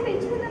భయాన్ని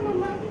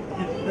పెంచుకుందామమ్మా.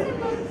 ప్లీజ్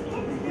అమ్మా,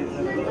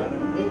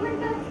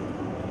 ఏమంటావు?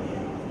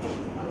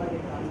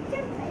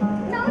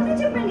 నవ్వుతూ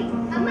చెప్పండి.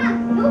 అమ్మా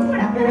నువ్వు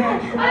కూడా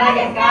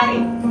అలాగే కానీ.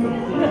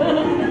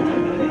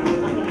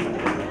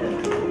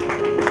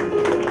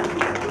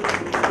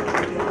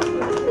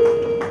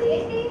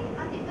 ఏంటి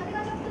అంత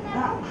ఇబ్బందిగా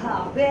చెప్తున్నారు?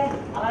 అబ్బే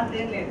అలాంటి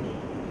ఏం లేదు.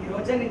 ఈ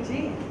రోజు నుంచి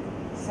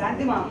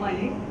శాంతి మా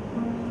అమ్మాయి,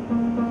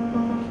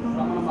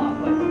 రమణ మా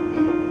అబ్బాయి.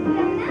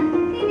 రమణ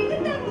నేను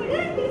తమ్ముడు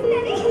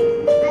అనిపిస్తుంది.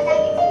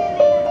 అలాగే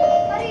చిన్నవైనా.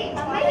 మరి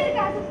అమ్మాయి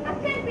కాదు,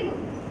 అక్క అని పిలు.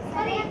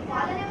 సరే,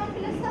 వాళ్ళనేమని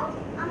పిలుస్తావు?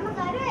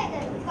 అమ్మగారు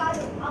అయ్యగారు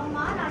కాదు, అమ్మ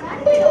నాన్న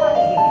అని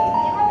పిలవాలి.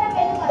 ఏమంటారు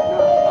వెలుగారు?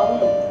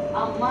 అవును,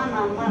 అమ్మ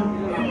నాన్న అని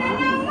పిలువమ్మా.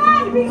 అమ్మ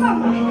అని పిలు.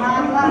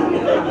 నాన్న అని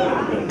పిలువమ్మా.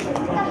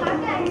 ఇంత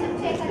హార్ట్ యాక్సెప్ట్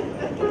చేయగలరు.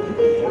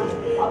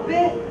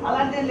 అబ్బే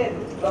అలాంటి ఏం లేదు.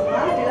 రమణ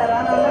ఇలా రా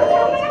నాన్న.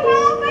 రమణ మా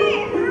అబ్బాయి.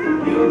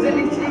 ఈ రోజు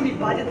నుంచి మీ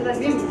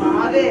బాధ్యతలన్నీ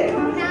మావే.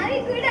 నాది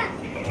కూడా.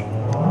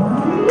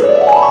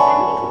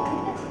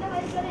 ఇంత చిన్న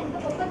వయసులోనే ఎంత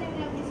గొప్ప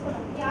నిర్ణయం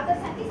తీసుకోవడం ఈ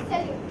ఆదర్శానికి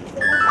సెల్యూట్.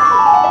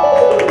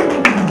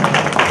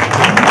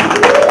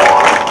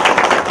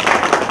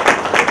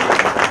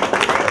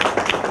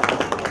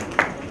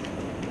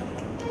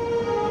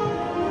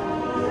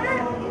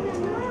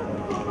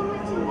 కోపం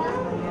వచ్చిందా?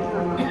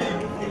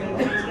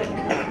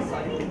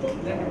 సారీ,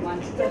 ఇలాంటి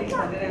మంచి తల్లి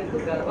చదివేందుకు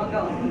గర్వంగా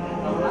ఉంది.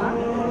 అవునా?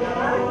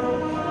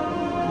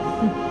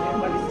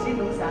 రేపటి నుంచి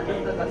నువ్వు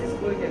శాంతంతో కలిసి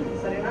స్కూల్కి వెళ్ళు,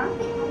 సరేనా?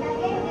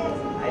 అలాగే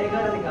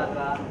అయ్యగారు అని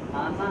కాదురా,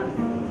 నాన్న అని.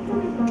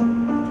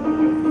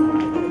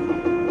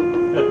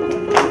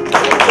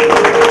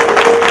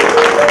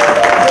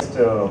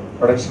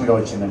 ప్రొడక్షన్గా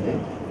వచ్చిందండి.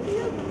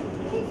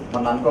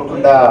 మనం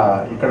అనుకోకుండా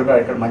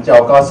ఇక్కడ మంచి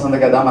అవకాశం ఉంది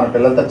కదా, మన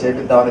పిల్లలతో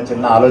చేపిద్దామనే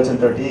చిన్న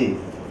ఆలోచనతోటి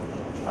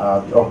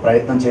ఒక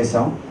ప్రయత్నం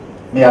చేశాం.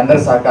 మీ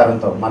అందరి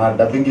సహకారంతో, మన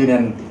డబ్బింగ్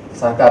యూనియన్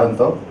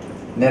సహకారంతో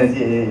నేను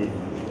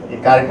ఈ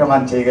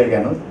కార్యక్రమాన్ని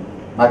చేయగలిగాను.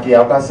 నాకు ఈ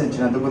అవకాశం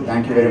ఇచ్చినందుకు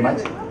థ్యాంక్ యూ వెరీ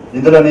మచ్.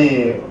 ఇందులోని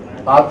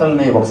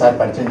పాత్రల్ని ఒకసారి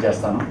పరిచయం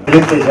చేస్తాను.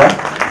 తేజ,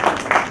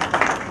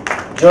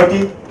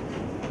 జ్యోతి,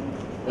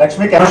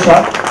 Lakshmi కెనుష,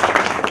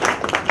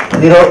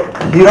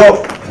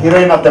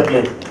 heroine of the play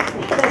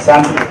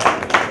Shanti.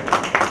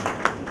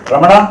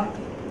 Ramana,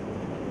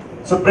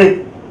 Supreet,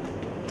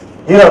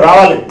 hero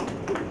రావాలి.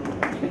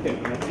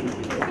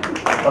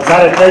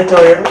 ఒకసారి ఎట్లా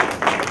ఇచ్చేవాడు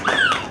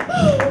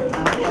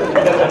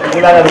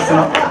ఇలాగా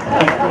ఇస్తున్నాం.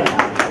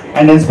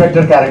 And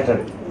inspector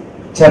character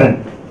Charan.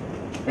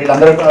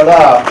 వీళ్ళందరూ కూడా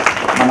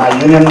మన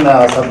యూనియన్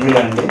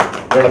సభ్యులేనండి.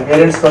 వీళ్ళ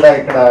పేరెంట్స్ కూడా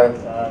ఇక్కడ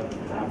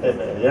అంటే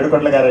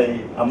ఏడుకొండల గారి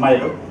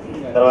అమ్మాయిలు,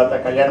 తర్వాత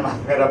కళ్యాణ్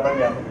గారి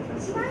అబ్బాయి,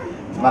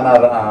 మన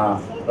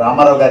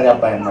రామారావు గారి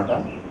అబ్బాయి అనమాట.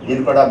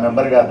 ఈయన కూడా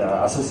మెంబర్గా,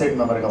 అసోసియేట్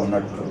మెంబర్గా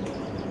ఉన్నట్లు.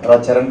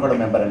 తర్వాత చరణ్ కూడా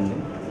మెంబర్ అండి.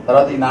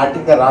 తర్వాత ఈ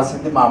నాటిక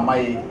రాసింది మా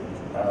అమ్మాయి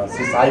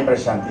శ్రీ సాయి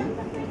ప్రశాంతి.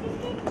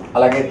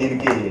 అలాగే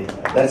దీనికి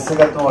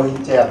దర్శకత్వం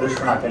వహించే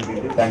అదృష్టం నాకు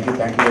కలిగింది. Thank you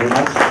very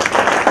much.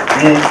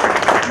 ఈ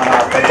మన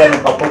పెద్దలు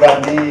పప్పు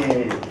గారిని,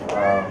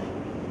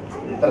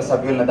 ఇతర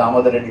సభ్యులని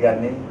దామోదర్ రెడ్డి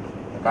గారిని,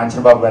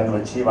 కాంచన్ బాబు గారిని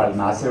వచ్చి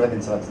వాళ్ళని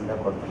ఆశీర్వదించవలసిందిగా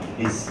కోరుతున్నాను.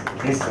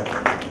 Please sir.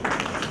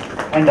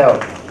 అండ్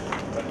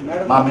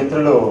మా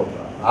మిత్రులు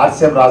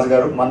ఆర్సీఎం రాజు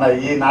గారు మొన్న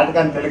ఈ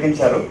నాటకాన్ని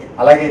వెలిగించారు.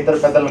 అలాగే ఇతర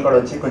పెద్దలను కూడా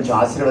వచ్చి కొంచెం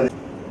ఆశీర్వదించారు.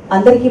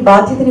 అందరికీ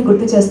బాధ్యతని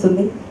గుర్తు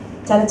చేస్తుంది.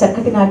 చాలా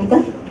చక్కటి నాటిక.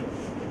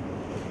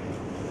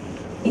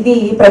 ఇది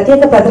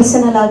ప్రత్యేక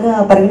ప్రదర్శనలాగా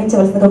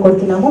పరిగణించవలసిందిగా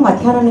కోరుతున్నాము.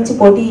 మధ్యాహ్నం నుంచి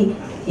పోటీ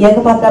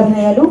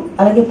ఏకపాత్రాభినయాలు,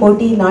 అలాగే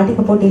పోటీ నాటిక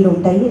పోటీలు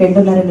ఉంటాయి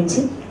 2:30 నుంచి.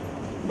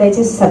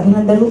 దయచేసి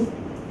సభ్యులందరూ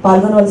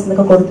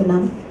పాల్గొనవలసిందిగా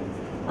కోరుతున్నాము.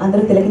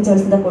 అందరూ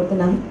తిలకించవలసిందిగా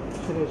కోరుతున్నాము.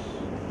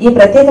 ఈ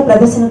ప్రత్యేక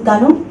ప్రదర్శనకు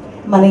గాను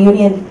మన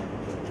యూనియన్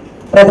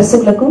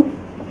ప్రదర్శకులకు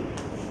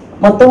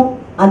మొత్తం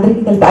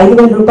అందరికీ కలిపి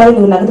 5,000 రూపాయలు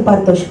నగదు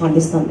పారితోషికం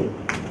అందిస్తుంది.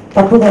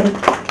 తప్పు గారు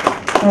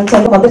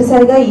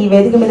మొదటిసారిగా ఈ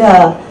వేదిక మీద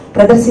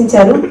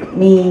ప్రదర్శించారు.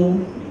 మీ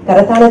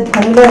కరతాళ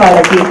ధ్వనిలో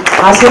వాళ్ళకి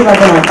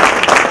ఆశీర్వాదం.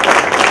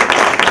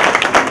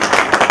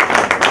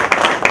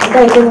 ఇంకా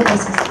ఎక్కువగా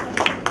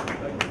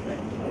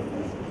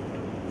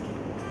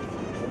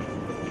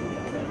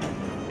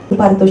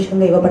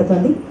పారితోషికంగా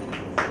ఇవ్వబడుతుంది.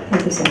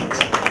 Thank you so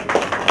much.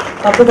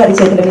 పప్పు గారి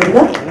చేతుల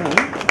మీదుగా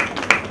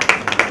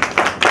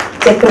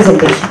చెక్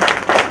ప్రెజెంటేషన్.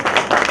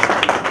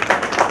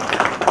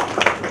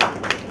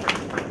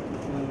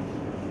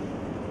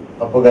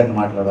 పప్పు గారిని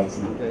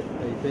మాట్లాడాల్సింది.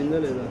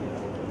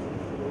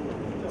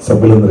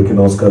 సభ్యులందరికీ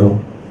నమస్కారం.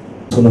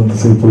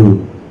 చూసినంతసేపు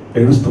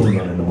ఏడుస్తూ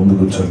ఉన్నానండి ముందు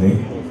కూర్చొని.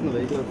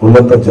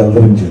 ఒళ్ళంతా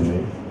జలధరించింది.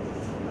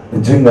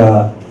 నిజంగా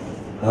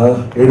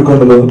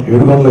ఏడుకొండలు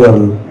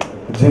గారు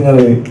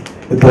నిజంగానే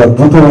ఇంత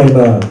అద్భుతమైన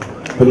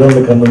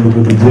పిల్లల్ని కన్నందుకు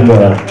నిజంగా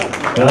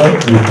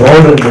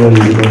ప్రౌడ్ అండి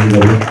ఏడుకొండలు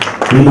గారు.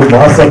 వీళ్ళు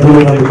మా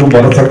సభ్యులైనందుకు,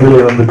 మన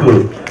సభ్యులైనందుకు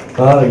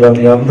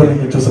మీ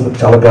అందరికీ చూసినందుకు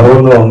చాలా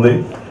గర్వంగా ఉంది.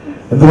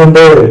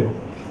 ఎందుకంటే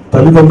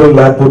తల్లిదండ్రులు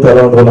లేకపోతే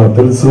ఎలా ఉంటుందో నాకు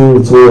తెలుసు.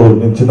 సో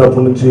నేను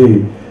చిన్నప్పటి నుంచి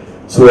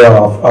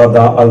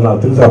నాకు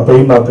తెలుసు, ఆ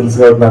పెయిన్ నాకు తెలుసు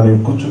కాబట్టి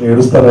నేను కూర్చొని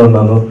ఏడుస్తూనే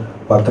ఉన్నాను.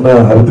 పక్కన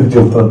హరితకి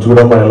చెప్తాను,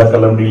 చూడమ్మా ఎలా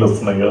కళ్ళం నీళ్ళు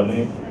వస్తున్నాయి కానీ.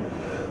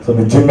 సో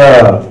నిజంగా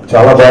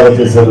చాలా బాగా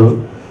చేశారు.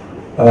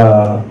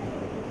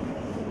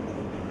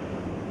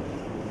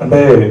 అంటే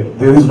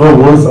దేర్ ఇస్ నో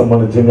వర్డ్స్ అమ్మ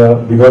నిజంగా.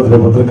 బికాజ్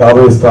రేపు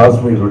కాబోయే స్టార్స్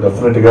మీరు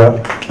డెఫినెట్గా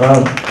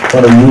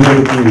మన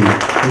యూనియన్కి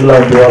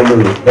ఇలాంటి వాళ్ళు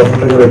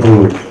డెఫినెట్గా రేపు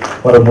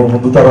మన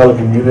ముందు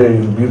తరాలకి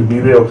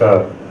మీరే ఒక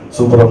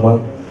సూపర్ అమ్మ.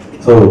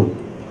 సో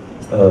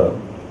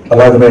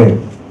అలాగనే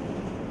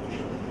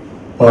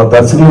మన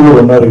దర్శకులు కూడా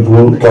ఉన్నారు.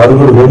 ఇప్పుడు వారు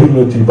కూడా వేదిక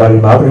నుంచి వారి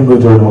నాటకం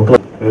గురించి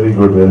వెరీ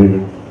గుడ్.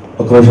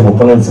 ఒక నిమిషం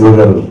ముప్పనేని శివ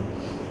గారు.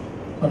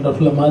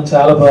 వండర్ఫుల్ అమ్మా,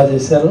 చాలా బాగా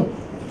చేశారు.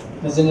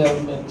 నిజంగా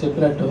మీరు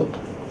చెప్పినట్టు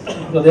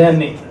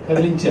హృదయాన్ని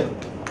కదిలించారు.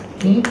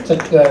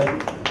 చక్కగా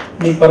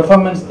మీ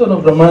పర్ఫార్మెన్స్తో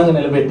నువ్వు బ్రహ్మాండంగా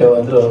నిలబెట్టావు,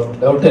 అందులో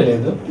డౌటే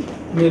లేదు.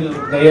 మీరు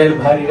గయ్యాలు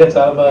భారీగా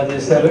చాలా బాగా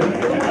చేశారు.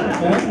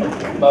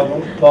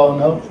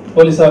 బాగున్నావు.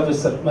 పోలీస్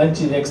ఆఫీసర్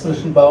మంచి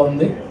ఎక్స్ప్రెషన్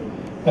బాగుంది.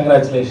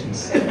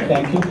 కంగ్రాచులేషన్స్.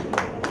 Thank you.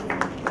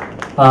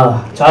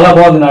 చాలా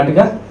బాగుంది నాటిక.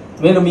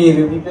 నేను మీ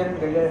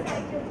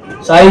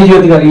సాయి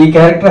జ్యోతి గారు ఈ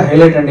క్యారెక్టర్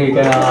హైలైట్ అండి ఈ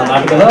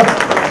నాటికలో.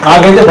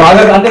 నాకైతే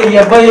బాగా, అంటే ఈ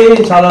అబ్బాయి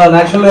చాలా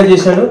న్యాచురల్గా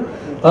చేశాడు,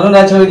 తను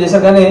న్యాచురల్గా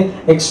చేశారు, కానీ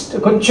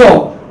కొంచెం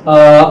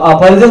ఆ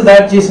పరిధిని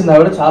దాటి చేసింది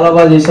ఆవిడ. చాలా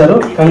బాగా చేశారు.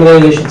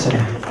 కంగ్రాచులేషన్స్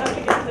అండి.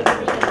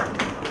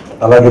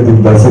 అలాగే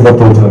దీనికి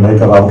దర్శకత్వం వచ్చిన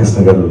మేక రామకృష్ణ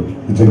గారు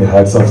నిజంగా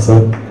హ్యాట్స్ ఆఫ్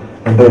సార్.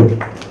 అంటే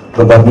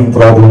బర్నింగ్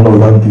ప్రాబ్లం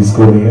దాన్ని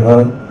తీసుకొని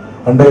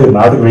అంటే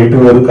నాటికి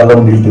వేయటం వేరు, కలం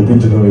నీళ్ళు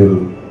తెప్పించడం వేరు.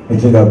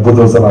 నిజంగా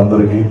అద్భుతం సార్.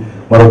 అందరికీ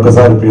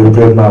మరొకసారి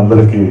పేరున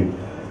అందరికీ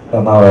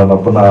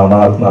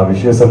నా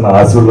విశేషంగా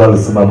ఆశీర్వాదాలు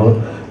ఇస్తున్నాను.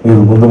 మీరు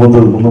ముందు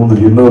ముందు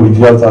ఎన్నో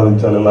విజయాలు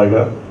సాధించాలి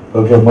ఇలాగా.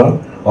 ఓకే అమ్మా,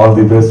 ఆల్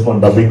ది బెస్ట్. మన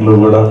డబ్బింగ్లో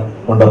కూడా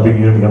మన డబ్బింగ్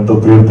యూనిట్ ఎంతో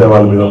పేరు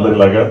తేవాలి మీరు అందరు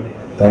ఇలాగా.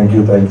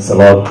 Thanks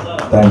a lot.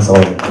 Thanks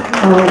all.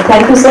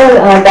 Thank you sir.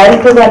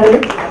 Director గారు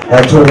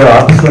యాక్చువల్గా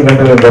ఆర్టిస్టుల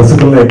కంటే నేను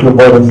దర్శకులను ఎక్కువ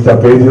ఇంపార్టెన్స్ ఆ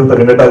పేజీ అంతా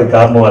నిండటానికి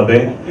కారణం అదే.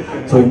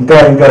 సో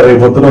ఇంకా రేపు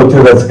పొద్దున వచ్చే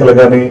దర్శకులు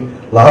కానీ,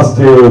 లాస్ట్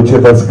డే వచ్చే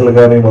దర్శకులు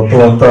కానీ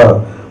మొత్తం అంతా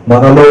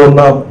మనలో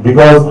ఉన్న,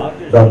 బికాస్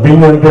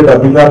డబ్బింగ్ అంటే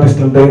డబ్బింగ్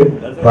ఆర్టిస్ట్ అంటే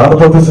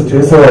ప్రాణప్రతిష్ఠ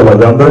చేసేవాళ్ళు,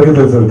 అది అందరికీ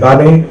తెలిసింది.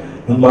 కానీ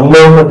మనలో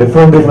ఉన్న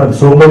డిఫరెంట్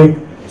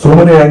సో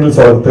మెనీ యాంగిల్స్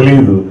వాళ్ళకి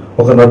తెలియదు.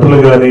 ఒక నటులు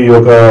కానీ,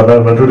 ఒక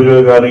నటుడిగా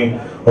కానీ,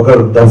 ఒక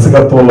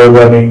దర్శకత్వంలో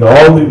కానీ,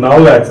 ఆల్ ది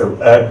నాల్ యాక్సెప్ట్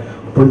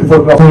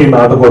 24 ఈ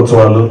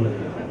నాటకోత్సవాలు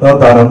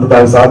దానికి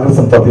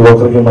సహకరిస్తున్న ప్రతి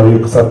ఒక్కరికి మరి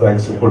ఒకసారి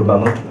థ్యాంక్స్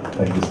చెప్పుకుంటున్నాను.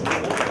 Thank you sir.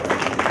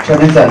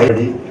 క్షమించాలి,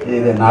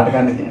 ఇది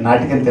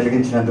నాటికం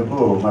తెలిగించినందుకు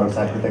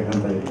మరొకసారి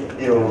కృతజ్ఞతలు.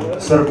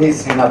 సురభి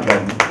శ్రీనాథ్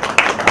గారిని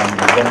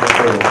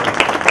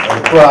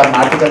ఎక్కువ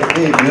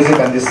నాటికలకి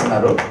మ్యూజిక్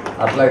అందిస్తున్నారు,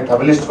 అట్లా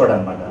కబలిస్ట్ కూడా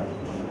అనమాట.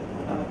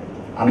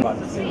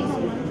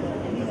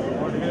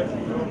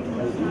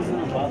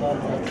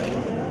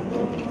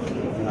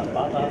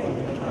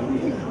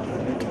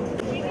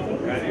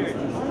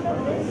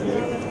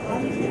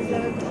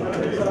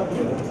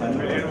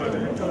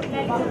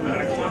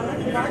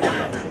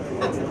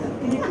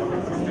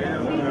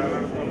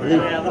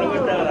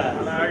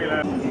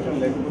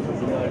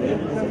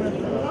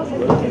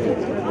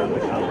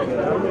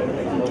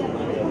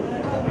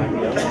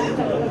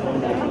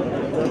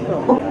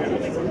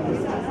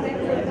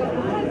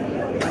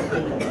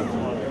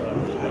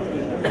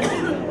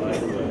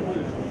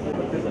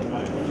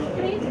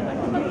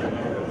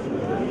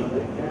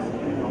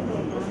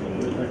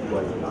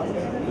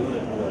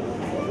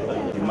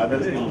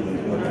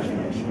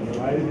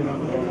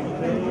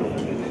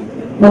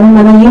 మనం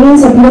మన యూనియన్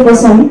సభ్యుల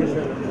కోసం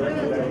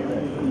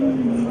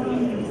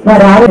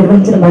వారు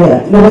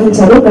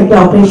నిర్వహించారు కంటి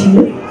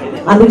ఆపరేషన్లు.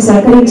 అందుకు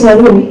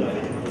సహకరించారు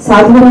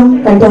సాధువరం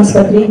కంటి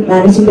ఆసుపత్రి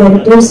మేనేజింగ్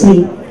డైరెక్టర్ శ్రీ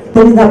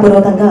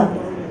కృతజ్ఞతాపూర్వకంగా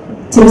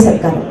చిరు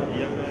సత్కారం.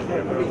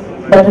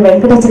 డాక్టర్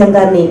వెంకటాచలం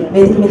గారిని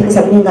వేదిక మీదకి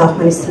సభ్యంగా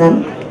ఆహ్వానిస్తున్నాను.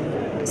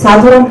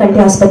 సాధువరం కంటి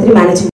ఆసుపత్రి మేనేజింగ్